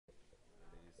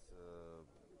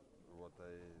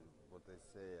what I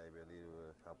say. I believe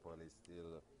Hapoel is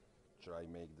still try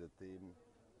make the team.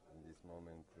 In this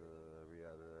moment, we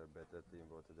are a better team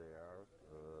what they are.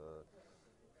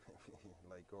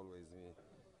 Like always,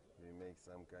 we make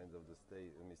some kind of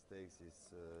mistakes.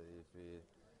 Is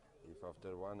if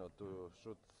after one or two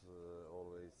shots,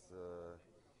 always.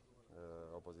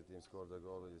 Opposite team score the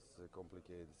goal is a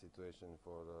complicated situation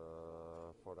for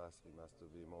us. We must to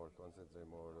be more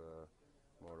concentrated,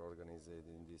 more organized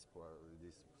in these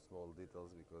small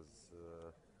details because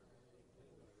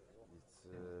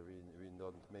we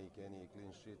don't make any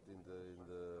clean sheet in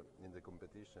the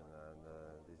competition, and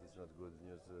this is not good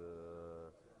news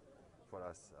for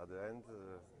us. At the end,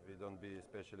 we don't be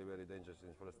especially very dangerous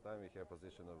in the first time. We have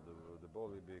possession of the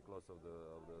ball. We be close of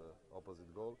the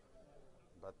opposite goal,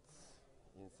 but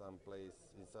in some place,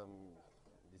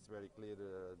 it's very clear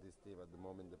this team at the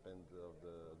moment depends of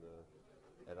the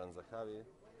Eran Zahavi.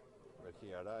 When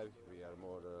he arrived, we are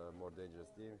more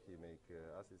dangerous team. He make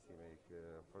assists, he make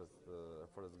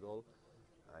first goal.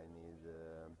 I need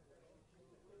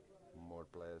more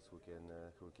players who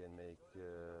can make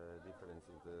difference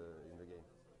in the game.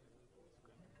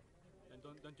 And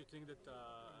don't you think that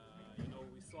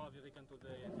we saw Avirikan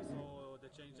today and we saw the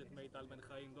change that made Al Ben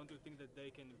Chaim? Don't you think that they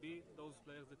can be those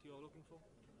players that you are looking for?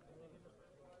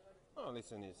 Oh,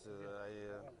 listen,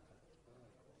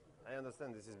 I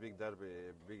understand this is big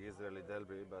derby, big Israeli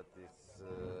derby, but it's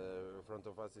in front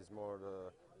of us is more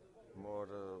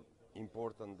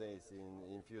important days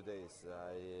in few days.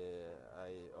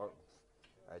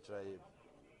 I try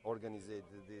organize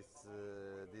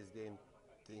this game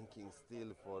thinking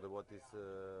still for what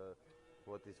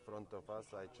is front of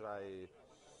us. I try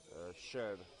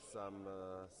share some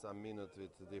minutes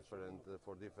with different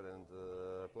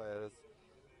players.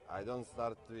 I don't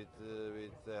start with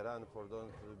Iran for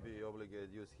don't be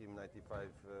obligated to use him 95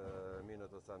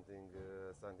 minutes or something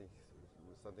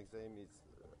same. It's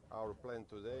our plan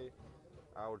today.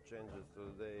 Our changes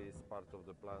today is part of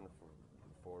the plan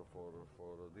for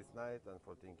this night and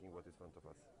for thinking what is front of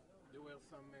us. There were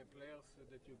some players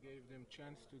that you gave them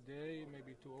chance today,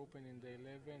 maybe to open in the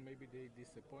 11. Maybe they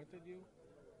disappointed you.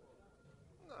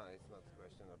 No, it's not a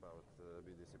question about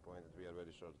be disappointed. We are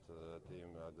very short team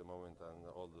at the moment, and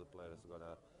all the players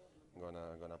gonna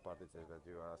participate.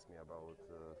 You ask me about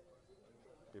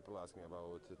people ask me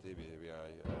about TB.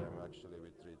 I am actually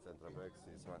with 3 central backs.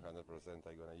 It's 100%.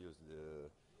 I'm gonna use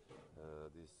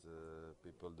these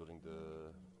people during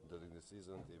the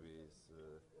season. TB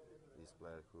is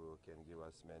player who can give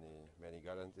us many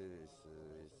guarantees.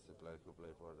 Is a player who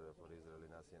play for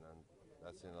Israeli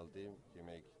national team. He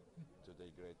make today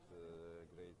great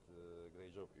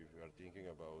job. If you are thinking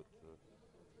about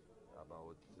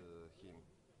him,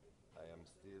 I am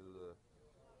still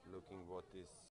looking what is